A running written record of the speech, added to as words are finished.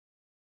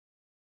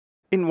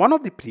In one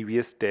of the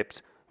previous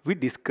steps, we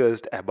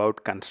discussed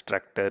about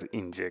constructor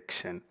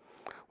injection.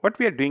 What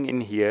we are doing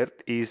in here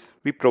is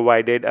we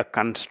provided a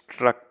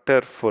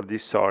constructor for the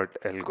sort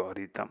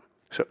algorithm.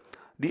 So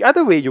the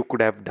other way you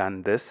could have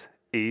done this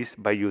is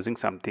by using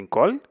something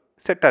called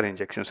setter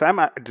injection. So I'm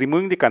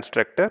removing the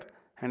constructor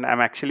and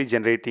I'm actually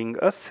generating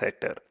a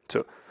setter.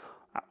 So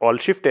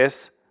Alt Shift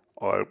S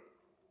or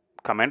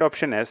Command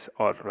Option S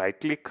or right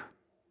click,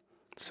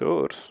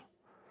 source,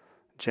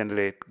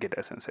 generate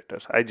getters and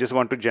setters. I just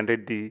want to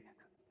generate the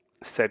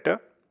setter.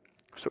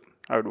 So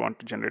I would want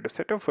to generate a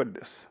setter for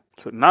this.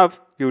 So now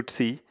you would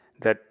see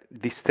that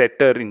the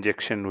setter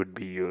injection would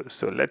be used.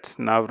 So let's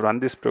now run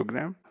this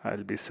program.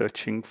 I'll be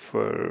searching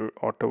for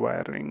auto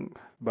wiring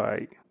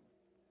by,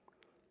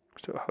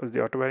 so how's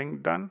the auto wiring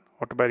done?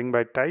 Auto wiring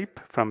by type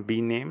from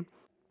B name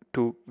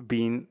to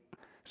bean.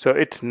 So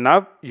it's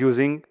now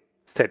using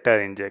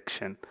setter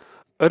injection.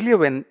 Earlier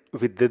when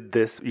we did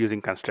this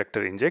using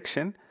constructor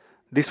injection,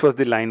 this was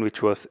the line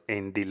which was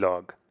in the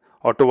log.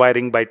 Auto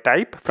wiring by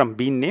type from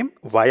bean name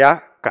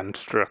via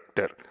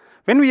constructor.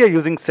 When we are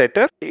using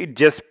setter, it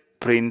just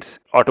prints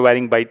auto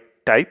wiring by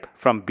type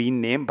from bean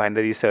name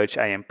binary search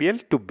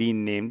IMPL to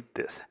bean name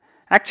this.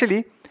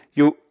 Actually,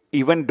 you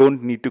even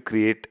don't need to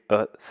create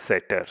a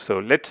setter. So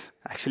let's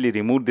actually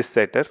remove this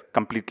setter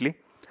completely.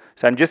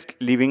 So I'm just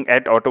leaving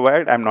at auto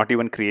wired. I'm not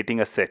even creating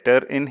a setter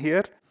in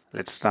here.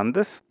 Let's run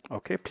this.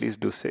 Okay, please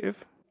do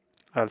save.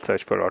 I'll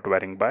search for auto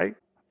wiring by,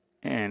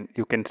 and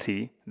you can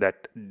see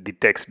that the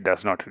text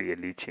does not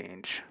really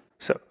change.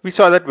 So we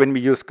saw that when we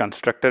use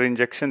constructor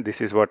injection, this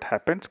is what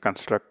happens,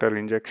 constructor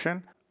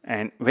injection.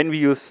 And when we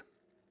use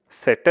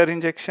setter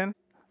injection,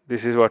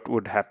 this is what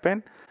would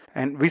happen.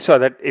 And we saw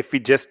that if we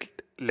just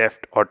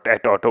left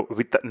at auto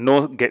with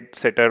no get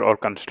setter or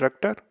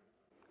constructor,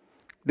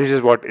 this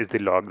is what is the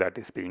log that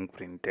is being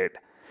printed.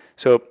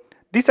 So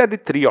these are the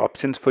three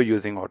options for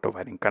using auto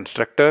wiring: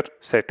 constructor,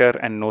 setter,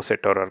 and no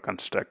setter or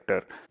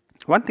constructor.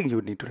 One thing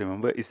you need to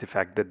remember is the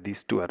fact that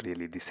these two are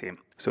really the same.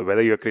 So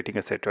whether you're creating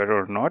a setter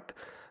or not,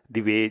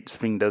 the way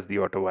Spring does the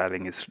auto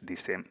wiring is the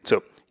same.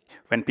 So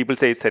when people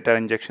say setter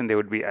injection, they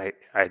would be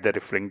either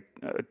referring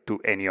to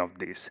any of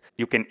these.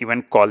 You can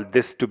even call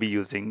this to be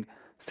using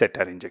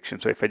setter injection.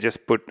 So if I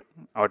just put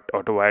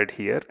auto wired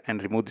here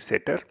and remove the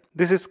setter,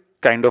 this is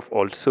kind of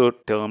also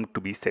termed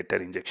to be setter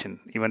injection,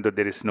 even though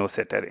there is no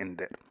setter in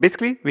there.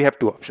 Basically, we have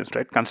two options,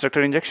 right?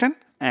 Constructor injection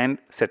and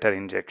setter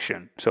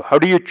injection. So how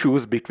do you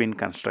choose between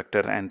constructor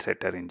and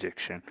setter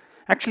injection?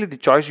 Actually, the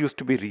choice used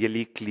to be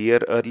really clear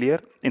earlier.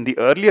 In the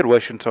earlier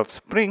versions of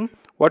Spring,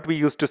 what we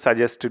used to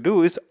suggest to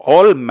do is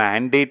all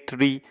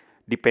mandatory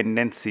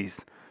dependencies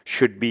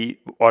should be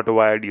auto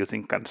wired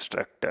using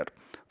constructor.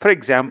 For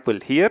example,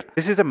 here,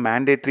 this is a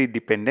mandatory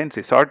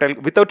dependency.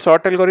 Without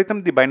sort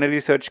algorithm, the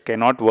binary search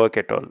cannot work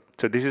at all.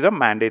 So this is a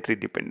mandatory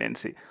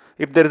dependency.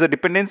 If there is a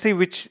dependency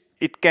which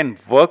it can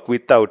work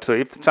without, so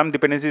if some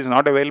dependency is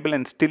not available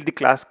and still the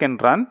class can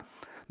run,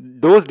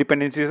 those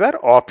dependencies are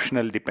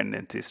optional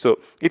dependencies. So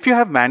if you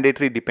have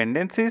mandatory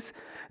dependencies,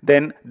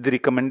 then the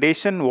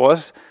recommendation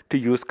was to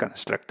use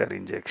constructor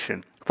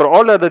injection. For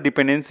all other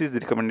dependencies, the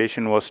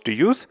recommendation was to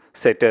use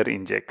setter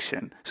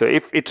injection. So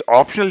if it's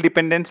optional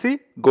dependency,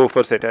 go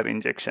for setter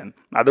injection.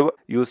 Otherwise,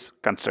 use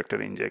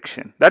constructor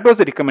injection. That was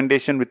the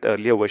recommendation with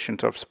earlier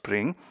versions of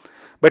Spring.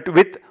 But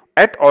with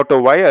at auto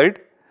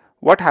wired,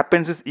 what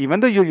happens is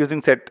even though you're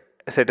using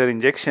setter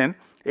injection,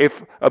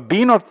 if a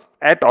bean of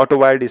at auto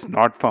wired is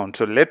not found,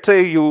 so let's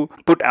say you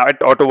put at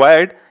auto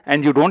wired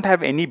and you don't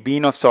have any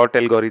bean of sort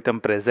algorithm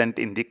present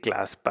in the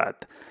class path,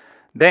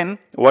 then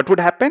what would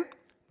happen?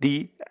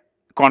 The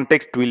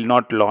context will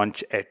not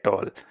launch at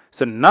all.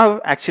 So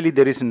now actually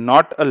there is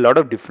not a lot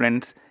of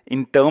difference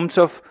in terms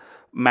of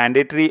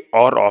mandatory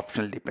or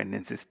optional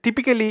dependencies.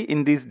 Typically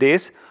in these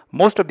days,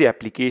 most of the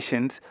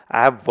applications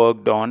I have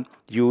worked on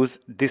use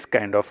this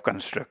kind of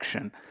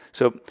construction.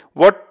 So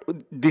what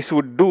this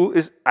would do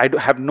is I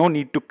have no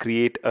need to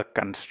create a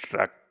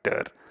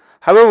constructor.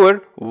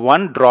 However,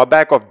 one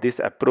drawback of this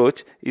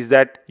approach is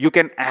that you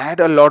can add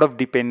a lot of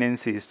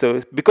dependencies.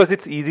 So because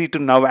it's easy to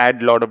now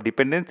add a lot of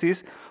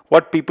dependencies,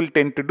 what people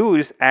tend to do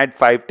is add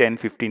 5, 10,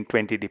 15,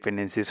 20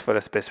 dependencies for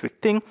a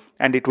specific thing,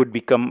 and it would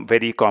become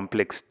very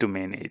complex to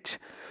manage.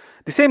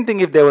 The same thing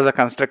if there was a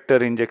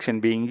constructor injection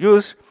being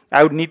used,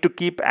 I would need to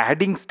keep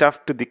adding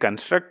stuff to the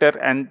constructor,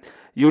 and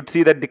you'd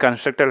see that the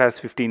constructor has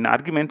 15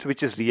 arguments,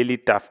 which is really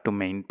tough to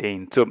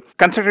maintain. So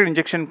constructor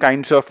injection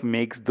kinds of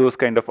makes those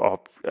kind of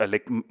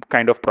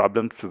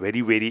problems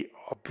very, very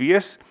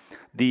obvious.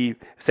 The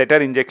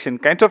setter injection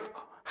kind of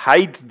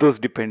hides those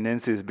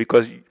dependencies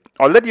because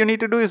all that you need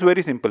to do is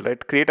very simple,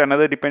 right? Create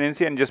another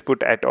dependency and just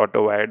put at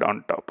auto wired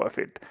on top of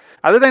it.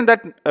 Other than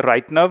that,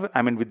 right now,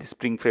 I mean, with the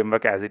Spring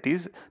framework as it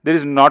is, there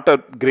is not a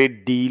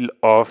great deal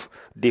of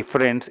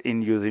difference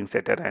in using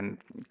setter and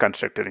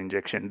constructor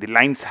injection. The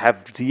lines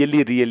have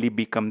really, really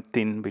become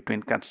thin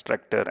between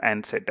constructor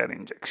and setter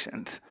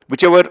injections.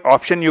 Whichever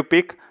option you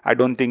pick, I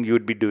don't think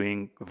you'd be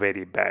doing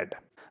very bad.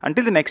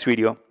 Until the next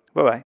video,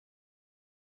 bye-bye.